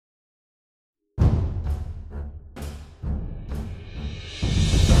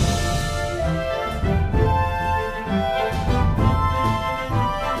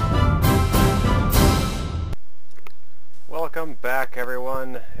back,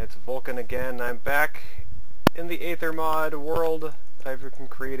 everyone. It's Vulcan again. I'm back in the Aether mod world I've been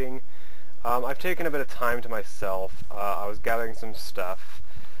creating. I've taken a bit of time to myself. I was gathering some stuff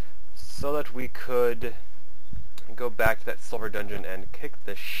so that we could go back to that silver dungeon and kick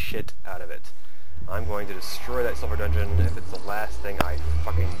the shit out of it. I'm going to destroy that silver dungeon if it's the last thing I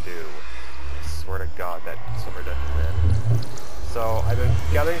fucking do. I swear to God, that silver dungeon, man. So, I've been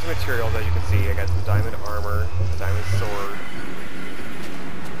gathering some materials, as you can see. I got some diamond armor, a diamond sword.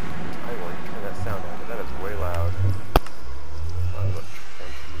 I will turn that sound down, because that is way loud.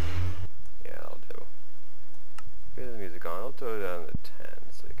 Yeah, that'll do. Get the music on. I'll do it down to 10,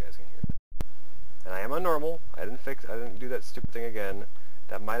 so you guys can hear it. And I am on normal. I didn't do that stupid thing again.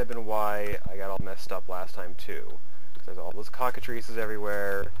 That might have been why I got all messed up last time, too. Because there's all those cockatrices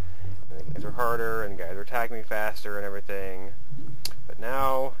everywhere. And the guys are harder, and guys are attacking me faster and everything. But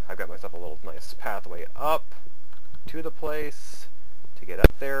now, I've got myself a little nice pathway up to the place to get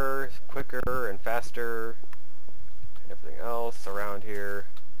up there quicker and faster and everything else around here.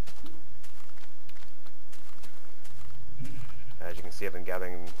 As you can see, I've been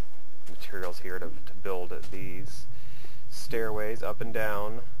gathering materials here to build these stairways up and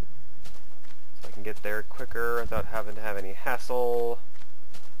down so I can get there quicker without having to have any hassle,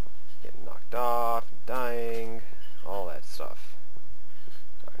 getting knocked off, dying, all that stuff.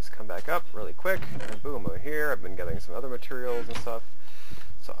 Just come back up really quick, and boom, over here. I've been gathering some other materials and stuff.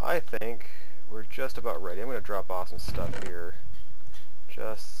 So I think we're just about ready. I'm going to drop off some stuff here,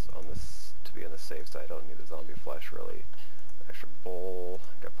 just on this to be on the safe side. I don't need the zombie flesh really. Extra bowl.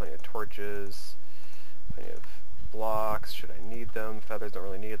 Got plenty of torches, plenty of blocks. Should I need them? Feathers don't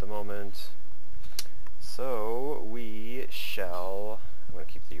really need at the moment. So we shall. I'm going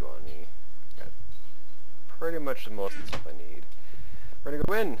to keep you on me. Got pretty much the most of the stuff I need. We're going to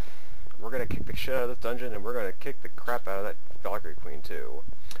go in. We're going to kick the shit out of this dungeon, and we're going to kick the crap out of that Valkyrie Queen, too.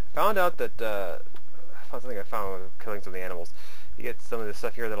 Found out that, something I found with killing some of the animals. You get some of this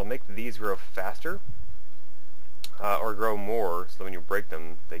stuff here that'll make these grow faster, or grow more, so when you break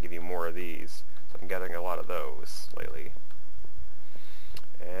them, they give you more of these. So I've been gathering a lot of those lately.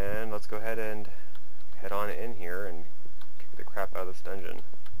 And let's go ahead and head on in here and kick the crap out of this dungeon.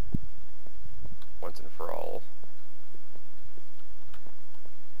 Once and for all.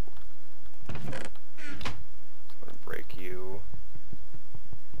 I'm going to break you.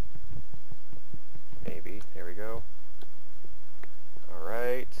 Maybe. There we go.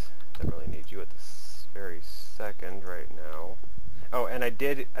 Alright. Don't really need you at this very second right now. Oh, and I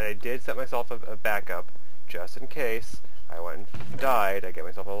did set myself a backup just in case I went and died. I get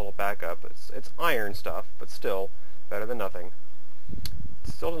myself a little backup. It's iron stuff, but still better than nothing.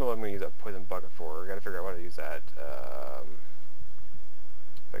 Still don't know what I'm going to use that poison bucket for. I got to figure out what to use that.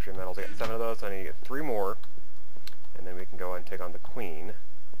 Victory medals. I got 7 of those, so I need to get 3 more, and then we can go and take on the Queen.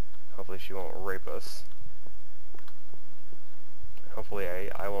 Hopefully she won't rape us. Hopefully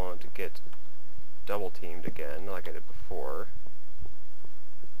I won't get double teamed again like I did before.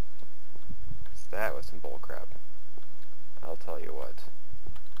 'Cause that was some bullcrap. I'll tell you what.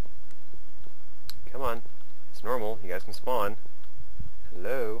 Come on. It's normal. You guys can spawn.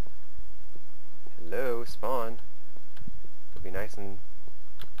 Hello. Hello, spawn. It'll be nice and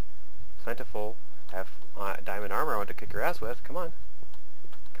plentiful. I have diamond armor I want to kick your ass with. Come on.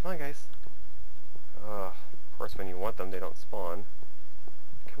 Come on, guys. Of course, when you want them, they don't spawn.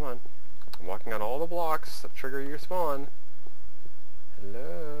 Come on. I'm walking on all the blocks that trigger your spawn.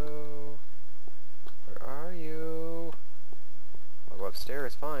 Hello? Where are you? I'll go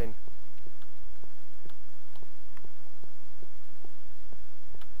upstairs, fine.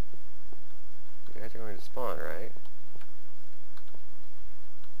 You guys are going to spawn, right?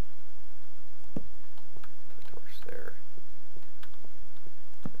 There.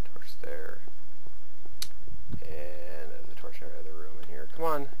 A torch there. And there's a torch in the other room in here. Come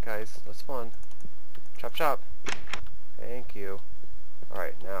on, guys, let's spawn. Chop chop. Thank you.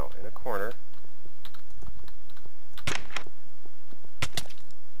 Alright, now, in a corner.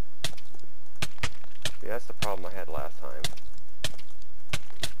 See, that's the problem I had last time.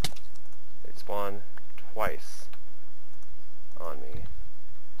 They'd spawn twice on me.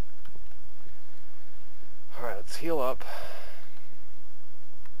 Alright, let's heal up.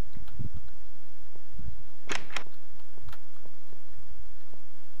 And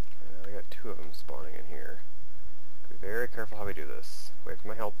I got 2 of them spawning in here. Be very careful how we do this. Wait for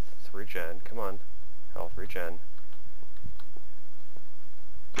my health to regen. Come on. Health regen.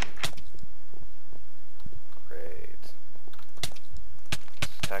 Great.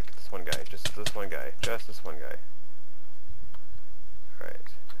 Just attack this one guy. Just this one guy. Just this one guy.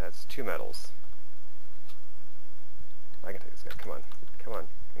 Alright. That's 2 medals. I can take this guy. Come on. Come on.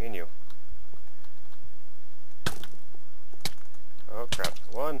 Me and you. Oh, crap.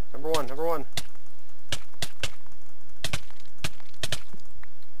 Number one.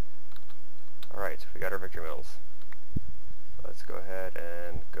 Alright, we got our victory medals. So let's go ahead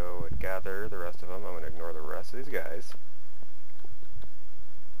and go and gather the rest of them. I'm going to ignore the rest of these guys.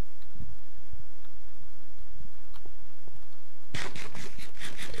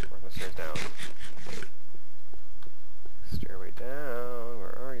 Work my stairs down. Stairway down.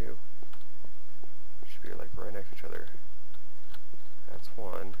 Where are you? Should be like right next to each other. That's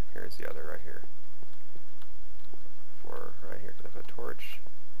one. Here's the other right here. Right here, because I put a torch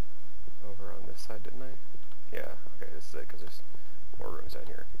over on this side, didn't I? Yeah, okay, this is it, because there's more rooms down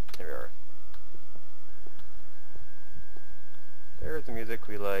here. Here we are. There's the music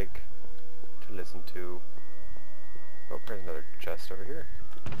we like to listen to. Oh, there's another chest over here.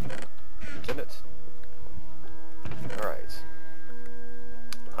 What's in it? Alright.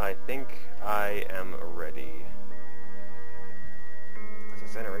 I think I am ready. What's the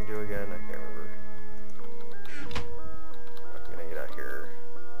center ring do again? I can't remember. I'm gonna get out here.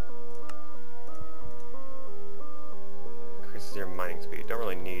 Increases your mining speed. Don't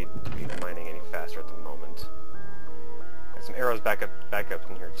really need to be mining any faster at the moment. Got some arrows back up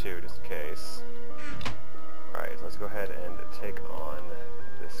in here too, just in case. Alright, so let's go ahead and take on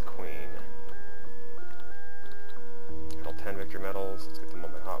this queen. Got all 10 victory medals. Let's get them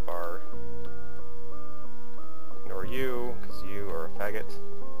on my hotbar. Ignore you, because you are a faggot.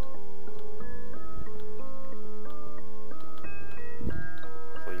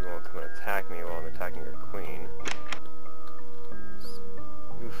 Hopefully you won't come and attack me while I'm attacking your queen.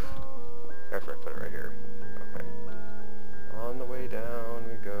 Oof. After I put it right here. Okay. On the way down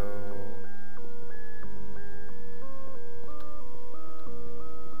we go.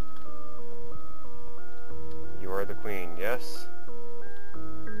 You are the queen, yes?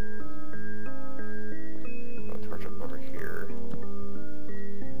 I'll torch up over here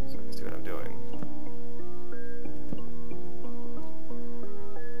so I can see what I'm doing.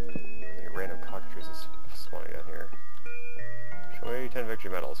 I think random cockatrice is spawning down here. Show me 10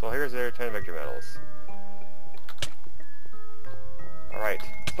 victory medals. Well, here's their 10 victory medals. Alright,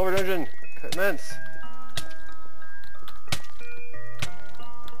 Silver Dungeon, commence!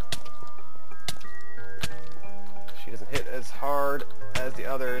 She doesn't hit as hard as the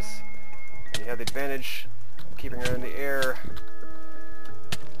others, and you have the advantage of keeping her in the air.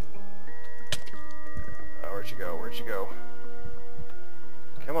 Oh, where'd she go? Where'd she go?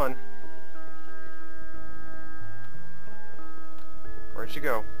 Come on. Where'd she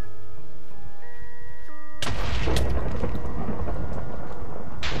go?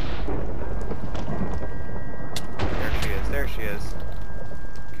 There she is, there she is.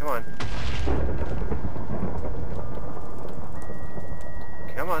 Come on.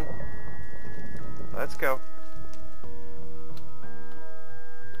 Come on. Let's go.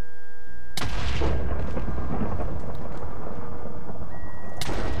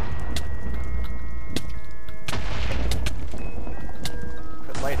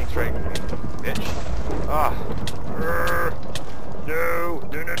 Put lightning strike with me, bitch. Ah. No.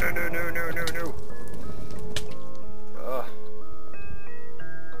 No. Ugh.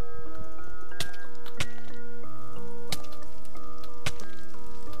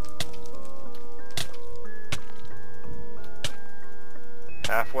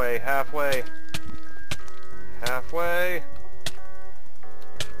 Halfway.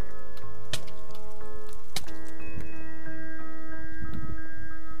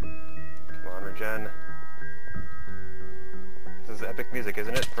 Come on, Regen. This is epic music,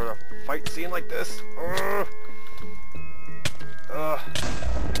 isn't it? For a fight scene like this? Ugh.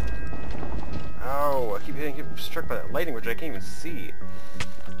 Ow, I keep getting struck by that lightning, which I can't even see.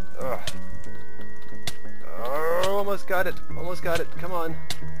 Ugh. Oh, almost got it. Come on.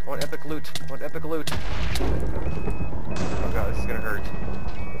 I want epic loot. Oh god, this is gonna hurt.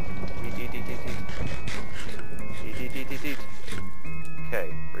 Eat. Okay,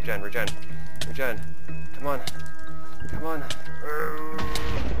 regen. Come on.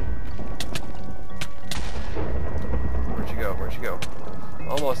 Where'd you go?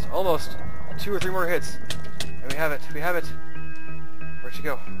 Almost. 2 or 3 more hits. And we have it. Where'd you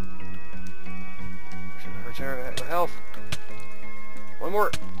go? Regenerate health. 1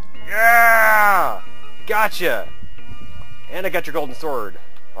 more. Yeah! Gotcha! And I got your golden sword.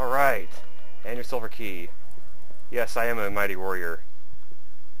 Alright. And your silver key. Yes, I am a mighty warrior.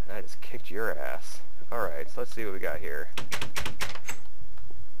 And I just kicked your ass. Alright, so let's see what we got here.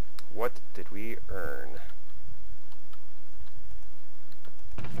 What did we earn?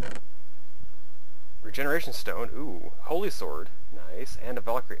 Regeneration Stone. Ooh. Holy Sword. Nice. And a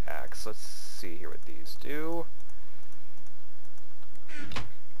Valkyrie Axe. Let's see here what these do.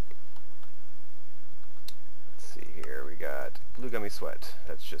 Let's see here. We got Blue Gummy Sweat.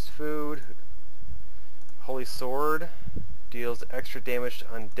 That's just food. Holy Sword. Deals extra damage to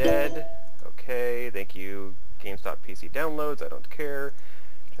undead. Okay. Thank you. GameStop PC downloads. I don't care.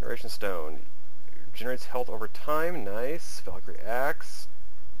 Generation Stone. Generates health over time. Nice. Valkyrie Axe.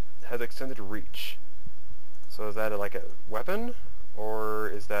 Has extended reach. So is that like a weapon, or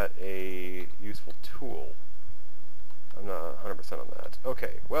is that a useful tool? I'm not 100% on that.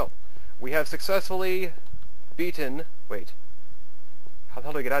 Okay, well, we have successfully beaten... Wait. How the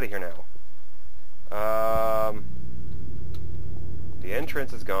hell do I get out of here now? The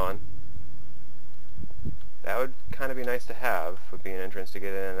entrance is gone. That would kind of be nice to have, would be an entrance to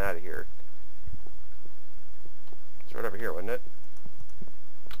get in and out of here. It's right over here, wouldn't it?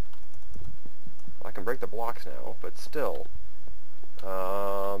 Well, I can break the blocks now, but still.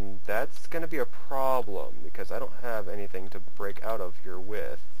 That's going to be a problem, because I don't have anything to break out of here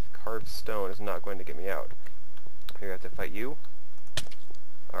with. Carved stone is not going to get me out. Maybe I have to fight you?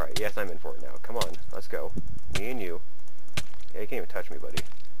 Alright, yes, I'm in for it now. Come on, let's go. Me and you. Yeah, you can't even touch me, buddy.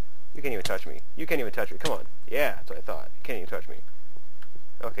 You can't even touch me. You can't even touch me. Come on. Yeah, that's what I thought. You can't even touch me.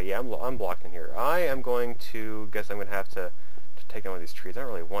 Okay, yeah, I'm blocked in here. I am going to... guess I'm going to have to take on one of these trees. I don't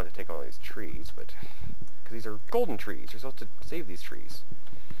really want to take on one of these trees, but... because these are golden trees. You're supposed to save these trees.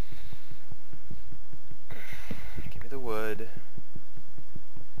 Give me the wood.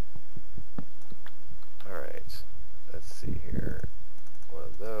 Alright. Let's see here. One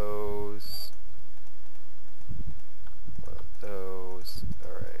of those. One of those.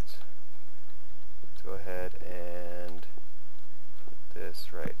 Alright. Let's go ahead and put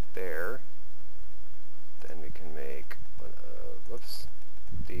this right there. Then we can make one of, whoops,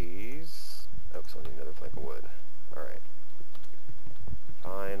 these. Oops, I'll need another plank of wood. Alright.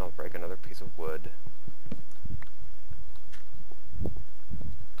 Fine, I'll break another piece of wood.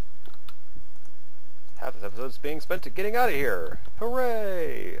 Half this episode is being spent to getting out of here!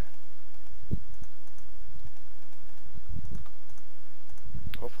 Hooray!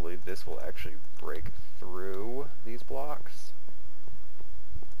 Hopefully this will actually break through these blocks.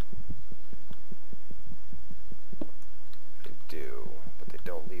 They do, but they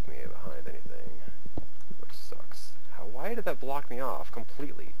don't leave me behind anything, which sucks. Why did that block me off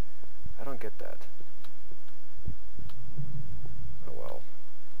completely? I don't get that. Oh well.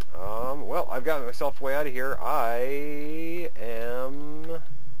 Well, I've got myself way out of here. I am...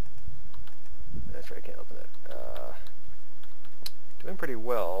 That's right, I can't open it. Doing pretty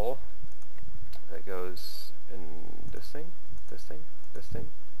well. That goes in this thing, this thing, this thing.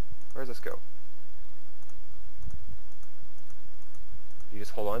 Where does this go? You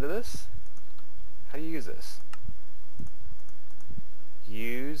just hold on to this? How do you use this?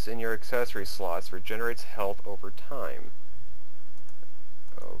 Use in your accessory slots, regenerates health over time.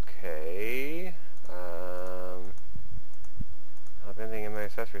 Okay. I don't have anything in my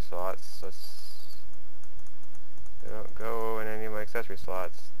accessory slots. They don't go in any of my accessory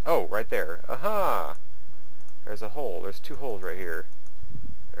slots. Oh, right there. Aha! There's a hole. There's two holes right here.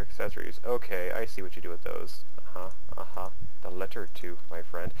 They're accessories. Okay, I see what you do with those. The letter 2, my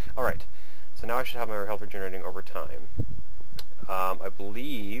friend. Alright, so now I should have my health regenerating over time. I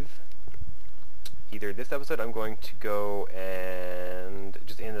believe either this episode I'm going to go and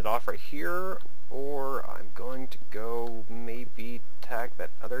just end it off right here, or I'm going to go maybe attack that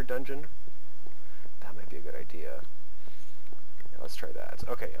other dungeon. That might be a good idea. Yeah, let's try that.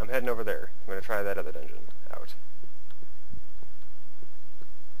 Okay, I'm heading over there. I'm going to try that other dungeon out.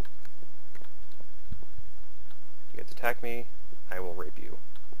 You guys attack me, I will rape you.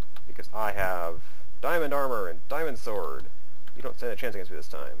 Because I have diamond armor and diamond sword. You don't stand a chance against me this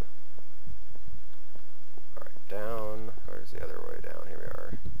time. Alright, down. Where's the other way down? Here we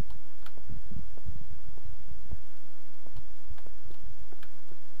are.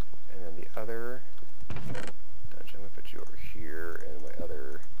 And then the other dungeon, I'm going to put you over here, and my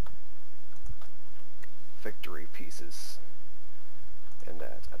other victory pieces. And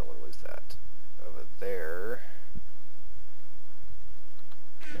that, I don't want to lose that. Over there.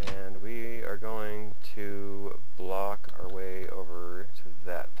 And we are going to block our way over to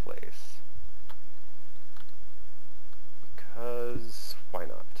that place. Because, why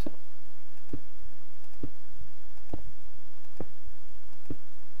not?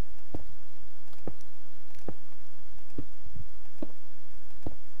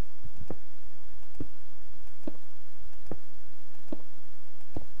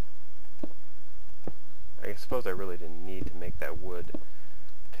 I suppose I really didn't need to make that wood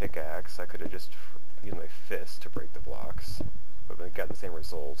pickaxe. I could have just use my fist to break the blocks. But I got the same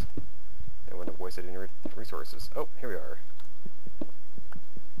result. I wouldn't have wasted any resources. Oh, here we are.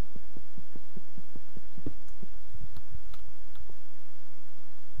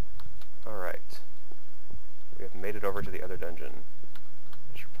 Alright. We have made it over to the other dungeon.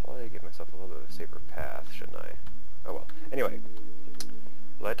 I should probably give myself a little bit of a safer path, shouldn't I? Oh well. Anyway,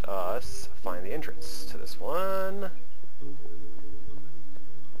 let us find the entrance to this one.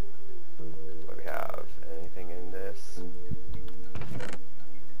 What do we have? Anything in this?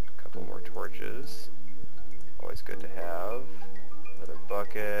 A couple more torches. Always good to have. Another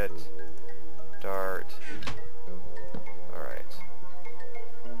bucket. Dart. Alright.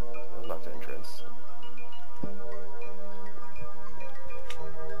 No left entrance.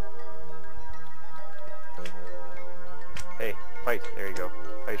 Hey, fight. There you go.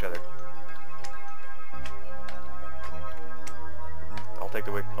 Fight each other. I'll take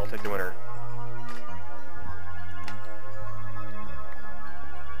the winner.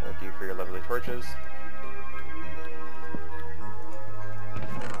 Thank you for your lovely torches.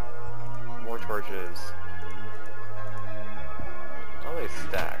 More torches. How do they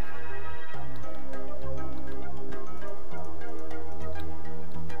stack?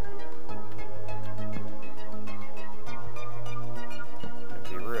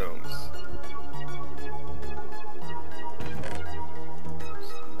 Empty rooms.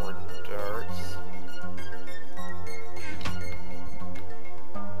 Some more darts.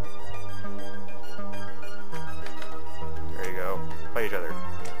 There you go. Fight each other.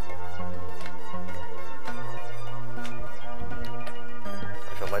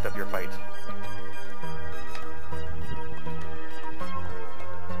 I shall light up your fight.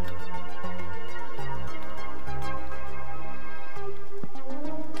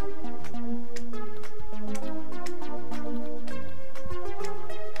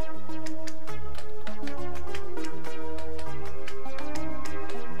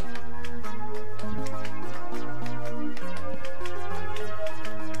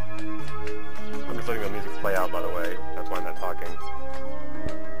 I'm just letting the music play out, by the way. That's why I'm not talking.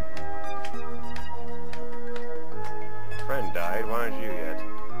 Friend died. Why aren't you yet?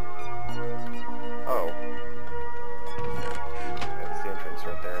 Oh. That's the entrance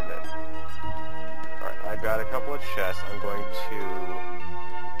right there, isn't it? Alright, I've got a couple of chests. I'm going to...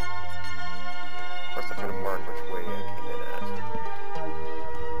 First I'm going to mark which way I came in at.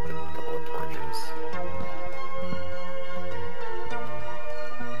 With a couple of torches.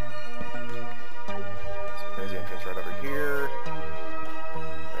 So there's the entrance right over here.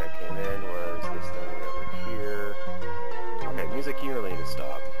 Where I came in was this thing over here. Okay, music, you really need to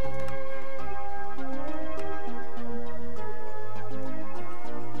stop.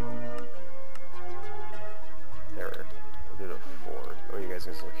 There. We'll do the 4. Oh, you guys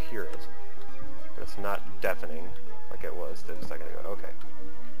can still hear it. But it's not deafening like it was just a second ago. Okay.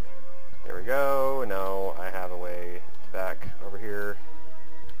 There we go. Now I have a way back over here.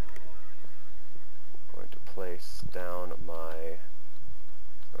 I'm going to place down my...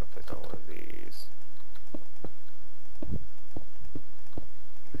 I'm going to place down one of these.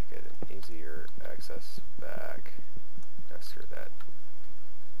 Make it an easier access back. Yeah, screw that.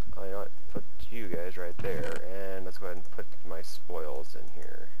 Oh, you know what? Put you guys right there, and let's go ahead and put my spoils in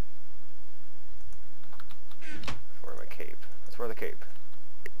here. Let's wear my cape. Let's wear the cape.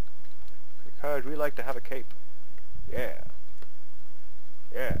 Because we like to have a cape. Yeah.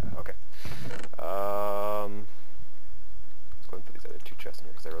 Yeah, okay. Let's go ahead and put these other 2 chests in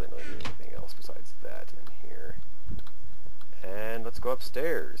here, because I really don't need anything else besides that in here. And let's go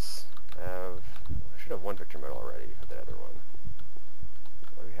upstairs. I should have 1 Victor medal already for the other one.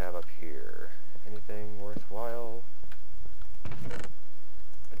 What do we have up here? Anything worthwhile?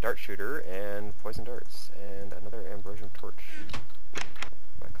 A dart shooter and poison darts and another ambrosium torch.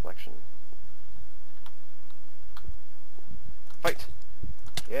 My collection. Fight!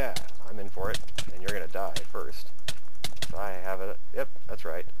 Yeah, I'm in for it, and you're gonna die first. So I have a... Yep, that's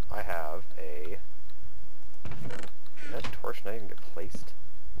right. I have a... Did that torch not even get placed?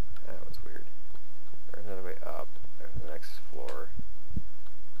 That was weird. There's another way up. There's the next floor.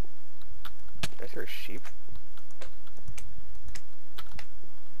 Did I hear a sheep?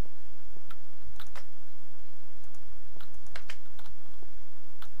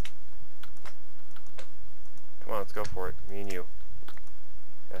 Come on, let's go for it. Me and you.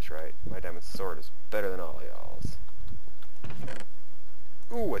 That's right. My diamond sword is better than all y'all's.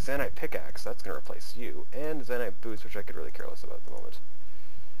 Ooh, a Zanite pickaxe. That's going to replace you. And a Zanite boots, which I could really care less about at the moment.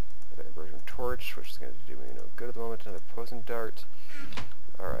 Another ambrosium torch, which is going to do me no good at the moment. Another poison dart.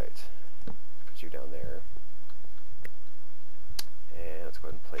 Alright. Put you down there. And let's go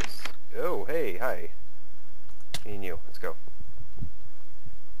ahead and place... Oh, hey, hi. Me and you. Let's go.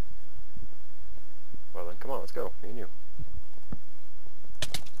 Well then, come on, let's go. Me and you.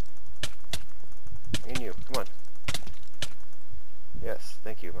 Me and you. Come on. Yes,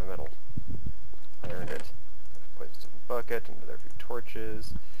 thank you, my medal. I earned it. Poison bucket, another few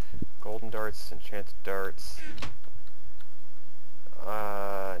torches, golden darts, enchanted darts.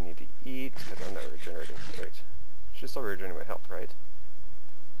 I need to eat, because I'm not regenerating. Wait. Should still regenerating my health, right?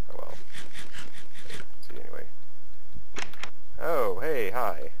 Oh well. Let's see anyway. Oh, hey,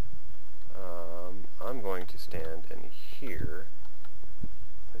 hi. I'm going to stand in here,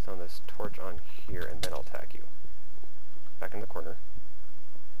 place on this torch on here, and then I'll attack you. Back in the corner.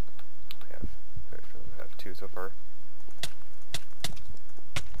 We have 2 so far.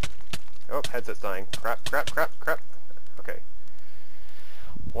 Oh, headset's dying. Crap, crap, crap, crap. Okay.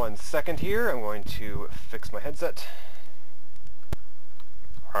 1 second here. I'm going to fix my headset.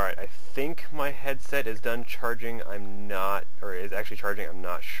 Alright, I think my headset is done charging. I'm not, or is actually charging, I'm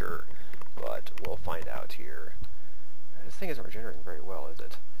not sure. But we'll find out here. This thing isn't regenerating very well, is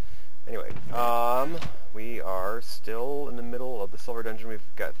it? Anyway, we are still in the middle of the silver dungeon.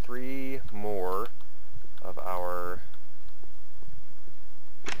 We've got 3 more of our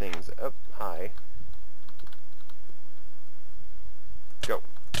things. Oh, hi. Go.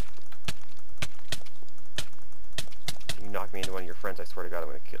 You knock me into one of your friends, I swear to God,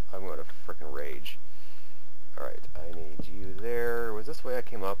 I'm gonna frickin' rage. Alright, I need you there. Was this the way I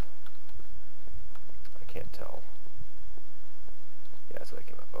came up? I can't tell. Yeah, that's the way I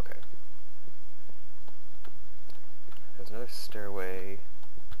came up. Okay. There's another stairway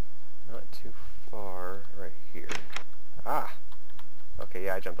not too far right here. Ah! Okay,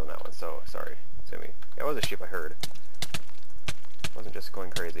 yeah, I jumped on that one, so sorry. Sue me. Yeah, it was a sheep I heard. Wasn't just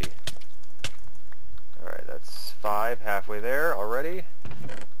going crazy. Alright, that's 5, halfway there already.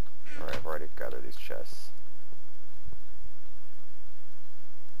 Alright, I've already gathered these chests.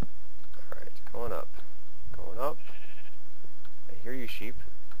 Alright, going up. Going up. I hear you, sheep.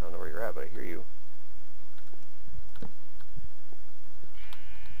 I don't know where you're at, but I hear you. I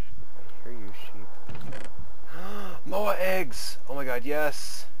hear you, sheep. Moa eggs! Oh my god,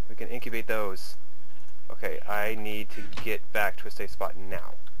 yes! We can incubate those. Okay, I need to get back to a safe spot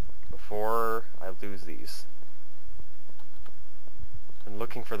now, before I lose these. I'm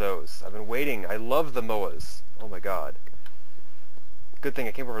looking for those. I've been waiting. I love the Moas. Oh my god. Good thing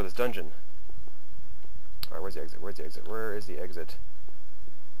I came over this dungeon. Alright, where's the exit? Where's the exit? Where is the exit?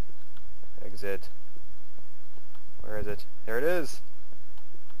 Exit. Where is it? There it is!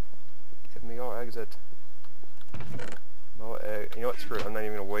 Give me your exit. Moa egg. You know what? Screw it. I'm not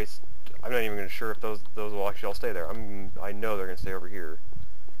even gonna waste. I'm not even gonna sure if those will actually all stay there. I know they're gonna stay over here.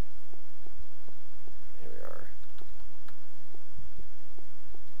 Here we are.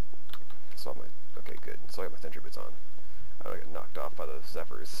 Saw my. Okay, good. So I got my sentry boots on. I got knocked off by those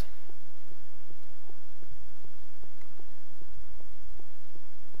zephyrs.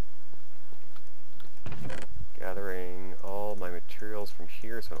 Gathering all my materials from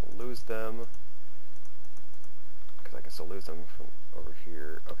here so I don't lose them. Because I can still lose them from over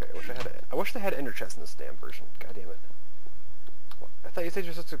here. Okay, I wish they had ender chests in this damn version. God damn it. What? I thought you said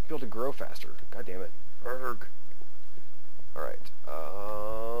you're supposed to be able to grow faster. God damn it. Urgh. Alright,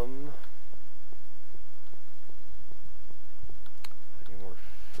 I need more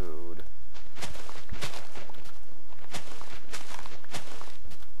food.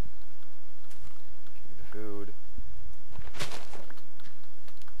 Food.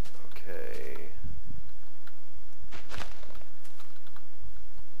 Okay.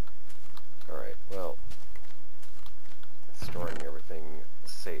 Alright, well, storing everything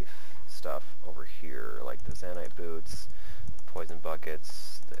safe stuff over here, like the Zanite boots, poison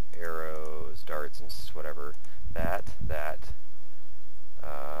buckets, the arrows, darts, and whatever. That,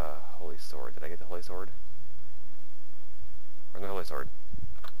 holy sword. Did I get the holy sword? Where's my holy sword?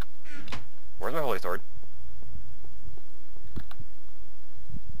 Where's my holy sword?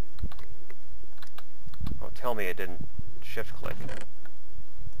 Oh, tell me it didn't shift click.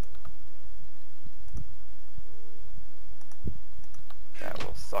 That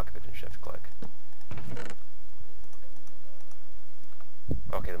will suck if it didn't shift click.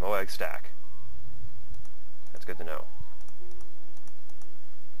 Okay, the Moa egg stack. That's good to know.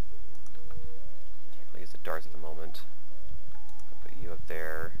 Can't really use the darts at the moment. I'll put you up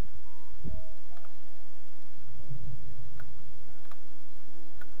there.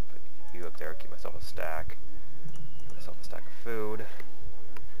 Put you up there, keep myself a stack. Get myself a stack of food.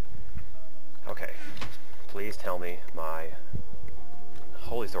 Okay. Please tell me my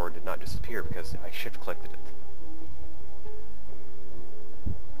holy sword did not disappear because I shift-clicked it.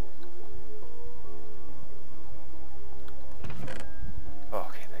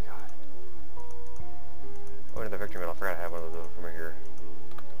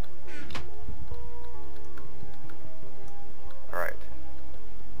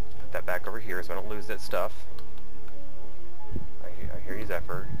 quicker so I don't lose that stuff. I hear you,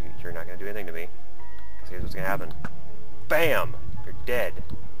 Zephyr. You're not going to do anything to me. Because here's what's going to happen. BAM! You're dead.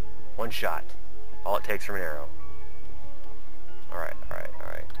 One shot. All it takes from an arrow. Alright, alright,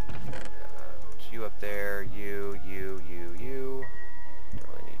 alright. Put you up there. You. Don't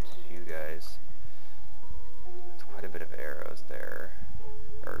really need you guys. That's quite a bit of arrows there.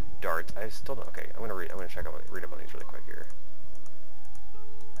 Or darts. I still don't... Okay, I'm gonna check on... read up on these really quick here.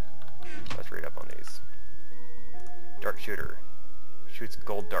 Let's read up on these. Dart shooter. Shoots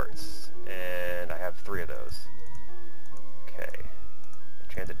gold darts. And I have 3 of those. Okay.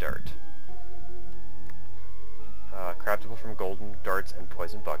 Enchanted dart. Craftable from golden darts and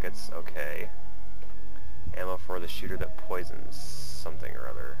poison buckets. Okay. Ammo for the shooter that poisons something or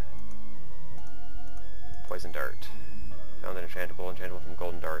other. Poison dart. Found an enchantable from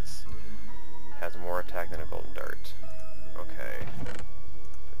golden darts. Has more attack than a golden dart. Okay.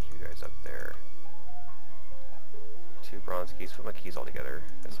 Put you guys up there. 2 bronze keys. Put my keys all together.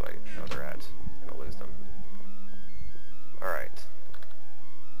 This way I know they're at. I don't lose them. Alright.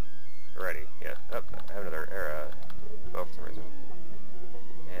 Ready. Yeah. Oh, I have another era. Oh, for some reason.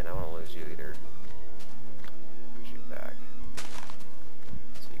 And I won't lose you either. Put you back.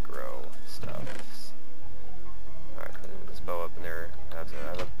 So you grow stuff. Alright, put this bow up in there.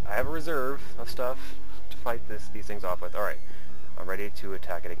 I have a reserve of stuff to fight these things off with. Alright. I'm ready to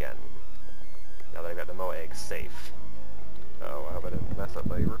attack it again. Now that I've got the Moa eggs safe. Oh, I hope I didn't mess up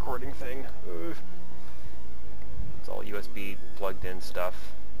my recording thing. Ugh. It's all USB plugged in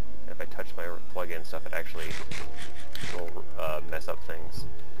stuff. And if I touch my plug-in stuff, it actually will mess up things.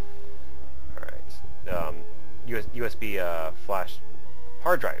 Alright. USB flash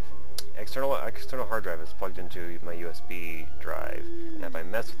hard drive. External hard drive is plugged into my USB drive. And if I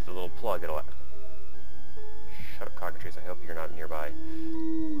mess with the little plug, it'll... Shut up, cockatrice. I hope you're not nearby.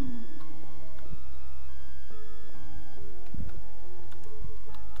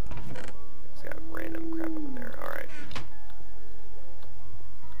 It's got random crap up in there. Alright.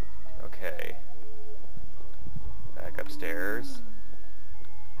 Okay. Back upstairs.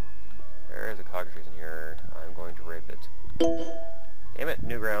 There is a cockatrice in here. I'm going to rape it. Damn it,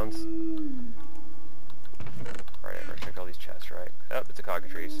 Newgrounds. Alright, I've checked all these chests, right? Oh, it's a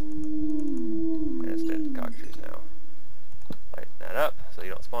cockatrice. And it's dead cockatrice now. Lighten that up so you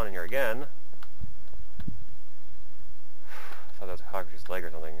don't spawn in here again. I thought that was a cockatrice's leg or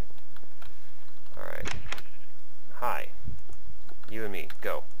something. Alright. Hi. You and me,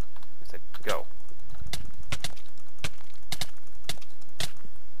 go. I said, go.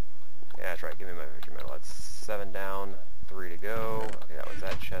 Yeah, that's right, give me my victory medal. That's 7 down, 3 to go. Okay, that was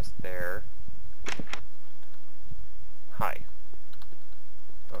that chest there. Hi.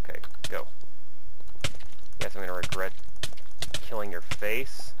 Okay, go. Yes, I'm gonna regret killing your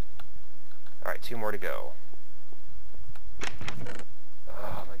face. Alright, 2 more to go.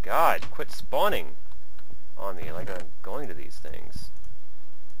 Oh my god, quit spawning on me like I'm going to these things.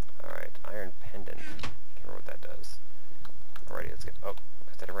 Alright, iron pendant. Can't remember what that does. Alrighty, let's go. Oh,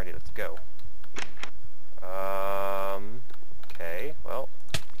 I said already, let's go. Okay, well.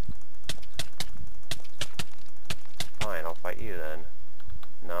 Fine, I'll fight you then.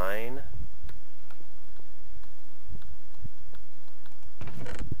 9.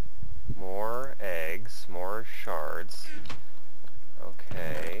 More eggs, more shards.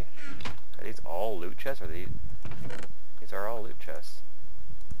 Okay. Are these all loot chests? Or these are all loot chests.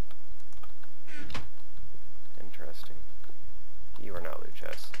 Interesting. You are not loot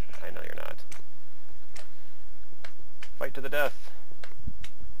chests. I know you're not. Fight to the death.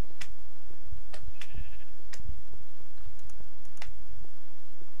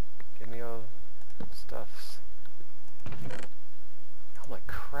 Give me all stuffs. Oh my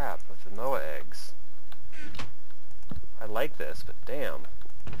crap, with the Moa eggs. I like this, but damn.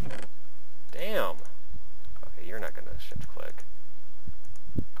 Damn! Okay, you're not gonna shift click.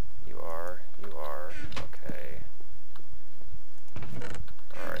 You are, okay.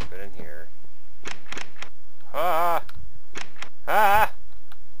 Alright, get in here. Ah! Ah!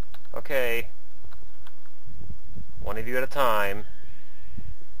 Okay. One of you at a time.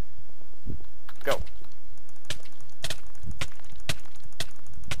 Go.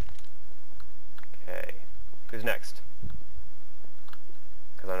 Okay. Who's next?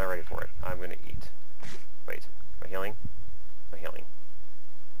 Because I'm not ready for it. I'm going to eat. Wait. Am I healing? Am I healing?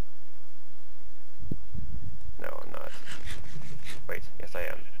 No, I'm not. Wait. Yes, I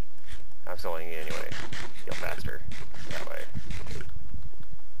am. I'm still eating anyway. Heal faster. That way.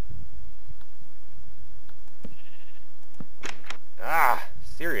 Ah!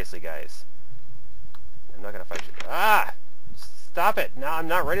 Seriously, guys. I'm not going to fight you. Ah! Stop it! No, I'm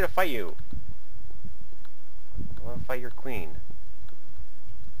not ready to fight you. want to fight your queen.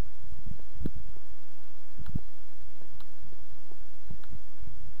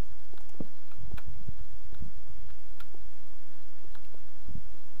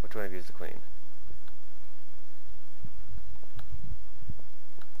 Which one of you is the queen?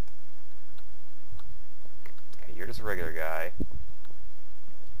 Okay, you're just a regular guy.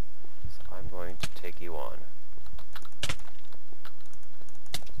 So I'm going to take you on.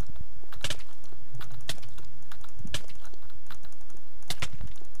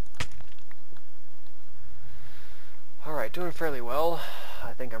 Alright, doing fairly well.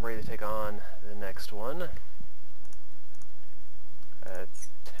 I think I'm ready to take on the next one. It's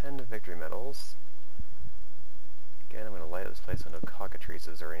 10 victory medals. Again, I'm going to light this place so no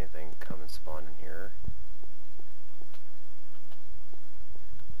cockatrices or anything come and spawn in here.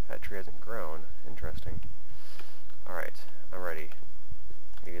 That tree hasn't grown. Interesting. Alright, I'm ready.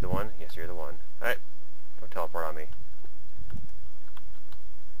 Are you the one? Yes, you're the one. Alright, don't teleport on me.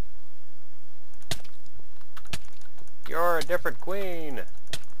 You're a different queen!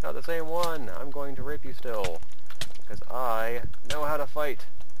 Not the same one! I'm going to rape you still. Because I know how to fight.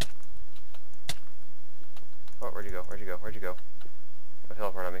 Oh, where'd you go? Where'd you go? Where'd you go? Don't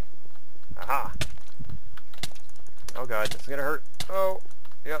teleport on me. Aha! Oh god, this is gonna hurt. Oh,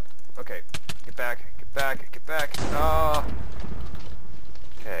 yep. Okay. Get back, get back, get back. Ah!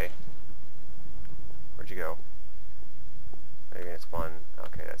 Okay. Where'd you go? Are you gonna spawn?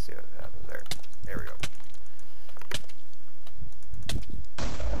 Okay, let's see what happens there. There we go.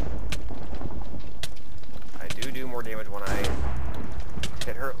 I do more damage when I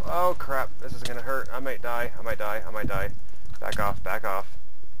hit her. Oh crap, this is gonna hurt. I might die, I might die, I might die. Back off, back off.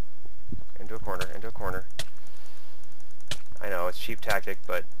 Into a corner, into a corner. I know, it's cheap tactic,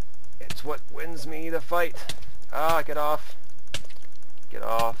 but it's what wins me the fight. Ah, get off. Get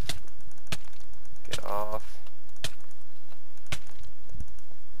off. Get off.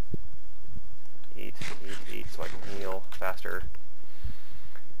 Eat, eat, eat, so I can heal faster.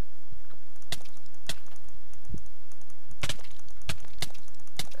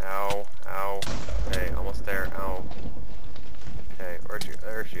 Ow, ow. Okay, almost there. Ow. Okay,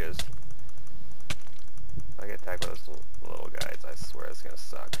 there she is. If I get attacked by those little guys, I swear it's gonna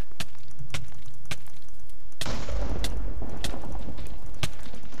suck.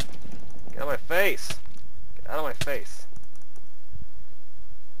 Get out of my face! Get out of my face!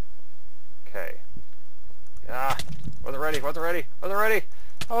 Okay. Ah! Wasn't ready, wasn't ready, wasn't ready!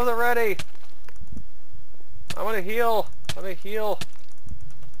 I wasn't ready! I wanna heal! Let me heal!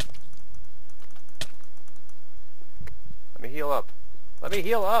 Let me heal up. Let me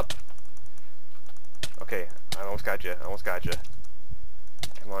heal up! Okay, I almost got you. I almost got you.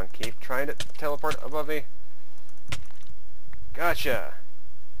 Come on, keep trying to teleport above me. Gotcha!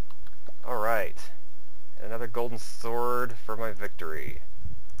 Alright. Another golden sword for my victory.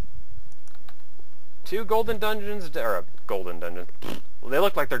 2 golden dungeons, or golden dungeons. Well, they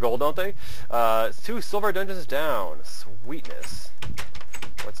look like they're gold, don't they? 2 silver dungeons down. Sweetness.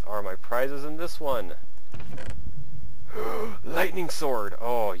 What are my prizes in this one? Lightning sword!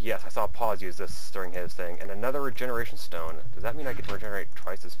 Oh yes, I saw Pause use this during his thing. And another regeneration stone. Does that mean I get to regenerate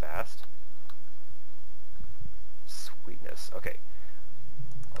twice as fast? Sweetness. Okay.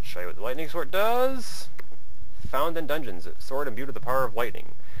 I'll show you what the lightning sword does. Found in dungeons. Sword imbued with the power of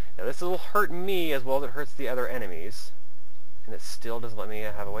lightning. Now this will hurt me as well as it hurts the other enemies. And it still doesn't let me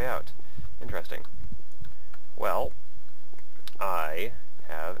have a way out. Interesting. Well, I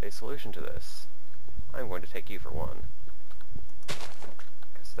have a solution to this. I'm going to take you for one.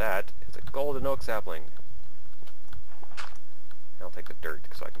 Because that is a golden oak sapling. And I'll take the dirt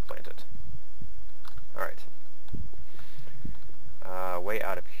so I can plant it. Alright. Way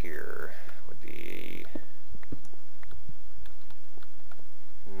out of here would be...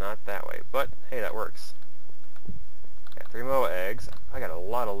 not that way, but hey, that works. Got 3 MOA eggs. I got a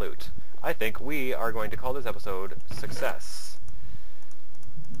lot of loot. I think we are going to call this episode Success.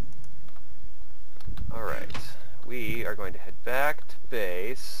 Alright, we are going to head back to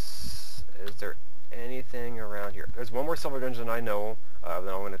base. Is there anything around here? There's one more silver dungeon I know of,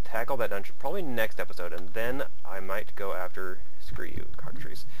 then I'm going to tackle that dungeon probably next episode, and then I might go after, screw you,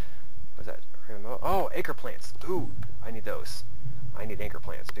 cockatrice. What's that? Oh, acre plants. Ooh, I need those. I need anchor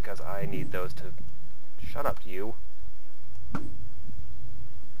plants, because I need those to... Shut up, you.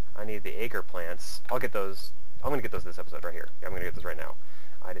 I need the acre plants. I'll get those... I'm going to get those this episode right here. Yeah, I'm going to get those right now.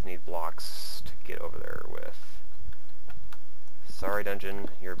 I just need blocks to get over there with. Sorry, dungeon,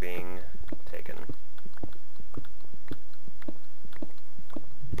 you're being taken.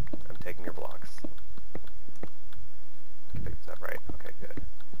 I'm taking your blocks. Can pick this up, right? Okay, good.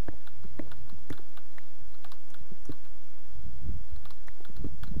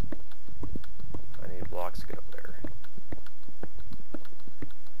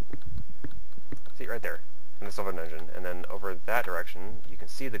 the silver dungeon, and then over that direction, you can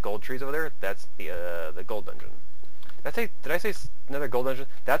see the gold trees over there. That's the gold dungeon. Did I say another gold dungeon?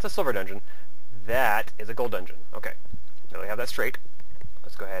 That's a silver dungeon. That is a gold dungeon. Okay, now that we have that straight,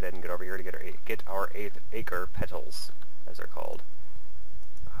 let's go ahead and get over here to get our Aether petals, as they're called.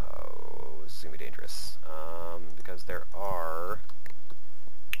 Oh, this is gonna be dangerous, because there are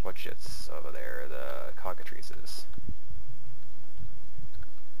what shits over there, the cockatrices.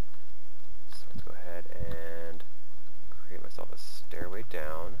 So let's go ahead and create myself a stairway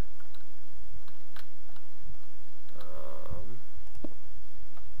down.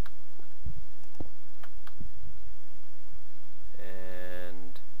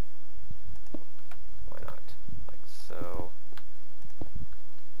 And why not? Like so.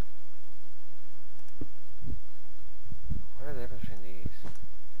 What are the difference between these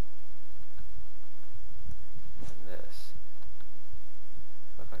and this?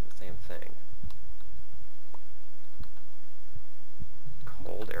 They look like the same thing.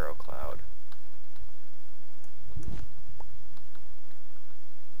 Cold arrow cloud.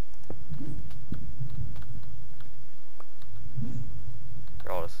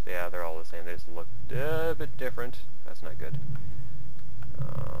 They're all the same. They just look a bit different. That's not good.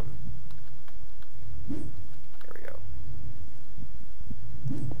 There we go.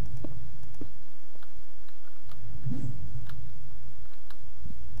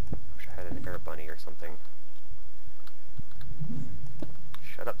 Wish I had an air bunny or something.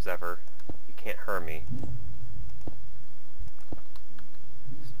 Shut up, Zephyr. You can't harm me.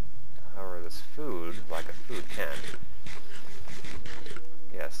 However, this food, lack of food, can.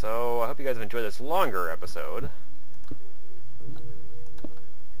 Yeah, so I hope you guys have enjoyed this longer episode.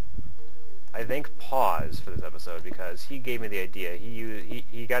 I think pause for this episode because he gave me the idea.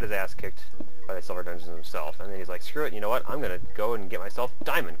 He got his ass kicked by the silver dungeons himself, and then he's like, screw it, you know what? I'm gonna go and get myself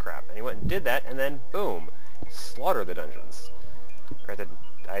diamond crap. And he went and did that, and then boom, slaughter the dungeons. Granted,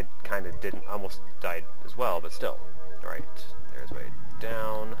 I kind of didn't, almost died as well, but still. Alright, there's way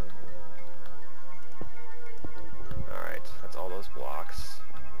down. Alright, that's all those blocks.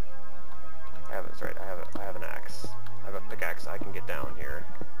 That's right, I have an axe. I have a pickaxe, I can get down here.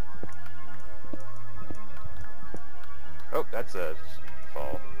 Oh, that's a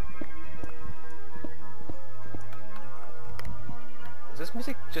fall. Does this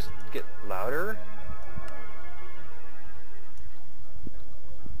music just get louder?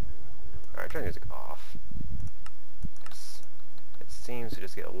 Alright, turn the music off. It seems to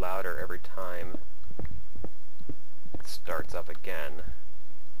just get louder every time it starts up again.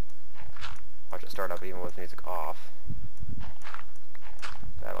 Watch it start up even with music off.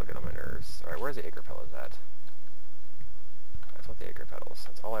 That'll get on my nerves. Alright, where's the Aether petals at? I just want the Aether petals.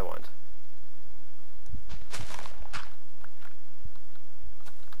 That's all I want.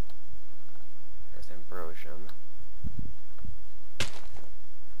 There's Ambrosium.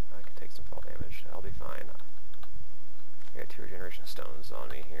 I can take some fall damage. That'll be fine. I got 2 regeneration stones on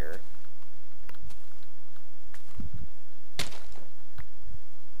me here.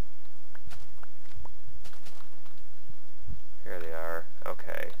 Here they are.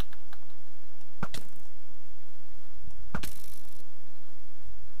 Okay.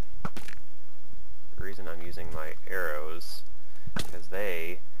 The reason I'm using my arrows is because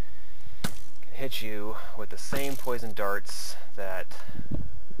they can hit you with the same poison darts that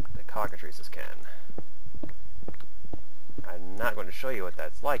the cockatrices can. I'm not going to show you what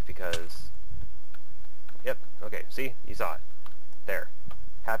that's like because... Yep, okay, see? You saw it. There.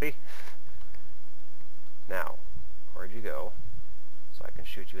 Happy? Now, where'd you go? So I can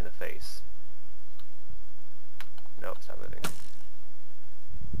shoot you in the face. Nope, stop moving.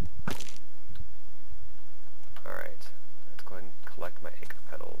 Alright, let's go ahead and collect my Aether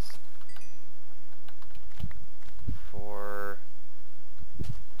petals. For... I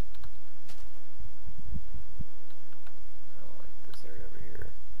like this area over here.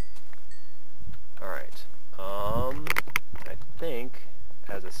 Alright, I think,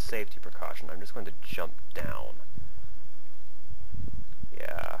 as a safety precaution, I'm just going to jump down.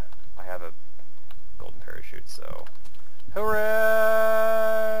 Yeah, I have a golden parachute, so...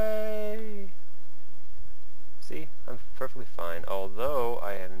 Hooray! See, I'm perfectly fine, although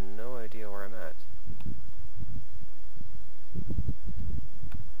I have no idea where I'm at.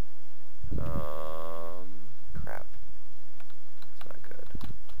 Crap. That's not good.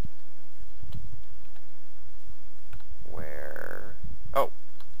 Where? Oh!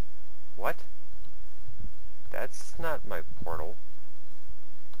 What? That's not my portal.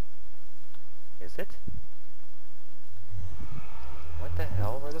 Is it? What the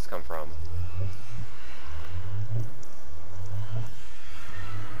hell? Where'd this come from?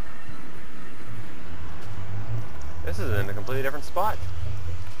 This is in a completely different spot.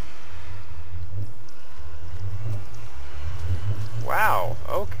 Wow,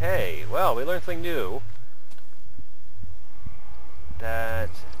 okay. Well, we learned something new. That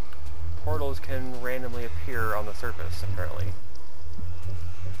portals can randomly appear on the surface, apparently.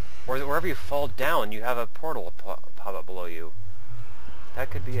 Or wherever you fall down, you have a portal pop up below you. That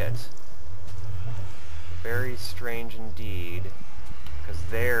could be it. Very strange indeed. Because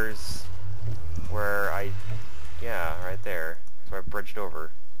there's where yeah, right there. That's where I bridged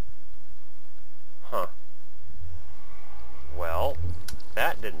over. Huh. Well,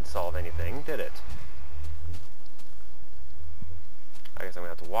 that didn't solve anything, did it? I guess I'm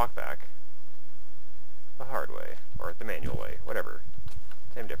going to have to walk back the hard way, or the manual way, whatever.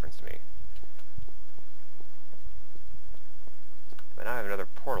 Same difference to me. But now I have another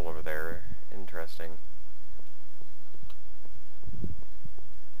portal over there. Interesting.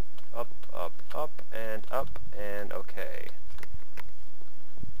 Up, up, up, and okay.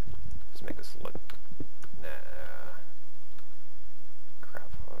 Let's make this look... Nah.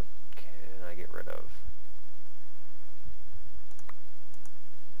 Crap. What can I get rid of?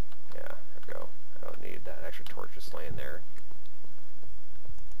 Yeah, there we go. I don't need that extra torch just laying there.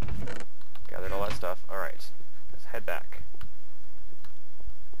 Gathered all that stuff. Alright. Let's head back.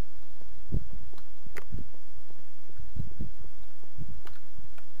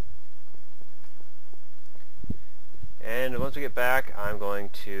 And once we get back, I'm going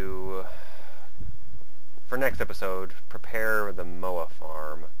to, for next episode, prepare the Moa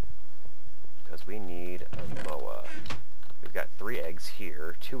farm. Because we need a Moa. We've got 3 eggs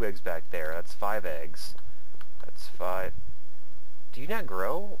here, 2 eggs back there. That's 5 eggs. That's 5. Do you not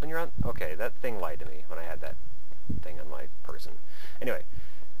grow when you're on? Okay, that thing lied to me when I had that thing on my person. Anyway,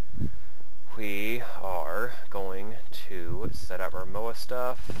 we are going to set up our Moa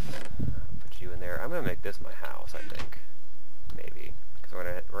stuff. Put you in there. I'm going to make this my house, I think. Maybe. Because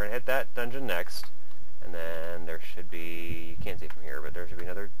we're gonna hit that dungeon next. And then there should be... You can't see it from here, but there should be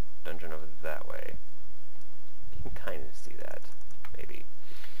another dungeon over that way. You can kind of see that. Maybe.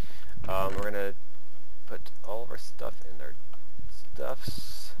 We're going to put all of our stuff in there.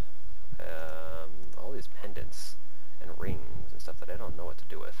 Stuffs, all these pendants and rings and stuff that I don't know what to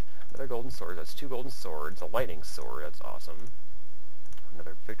do with. Another golden sword, that's 2 golden swords, a lightning sword, that's awesome.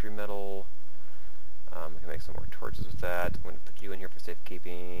 Another victory medal, we can make some more torches with that. I'm going to put you in here for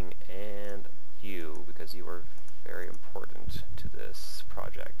safekeeping, and you, because you are very important to this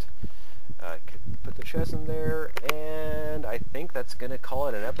project. Could put the chest in there, and I think that's going to call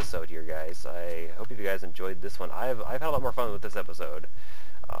it an episode here, guys. I hope you guys enjoyed this one. I've had a lot more fun with this episode.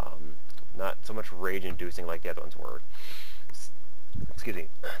 Not so much rage-inducing like the other ones were. Excuse me.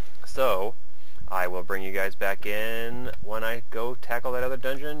 So, I will bring you guys back in when I go tackle that other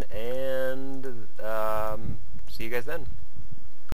dungeon, and see you guys then.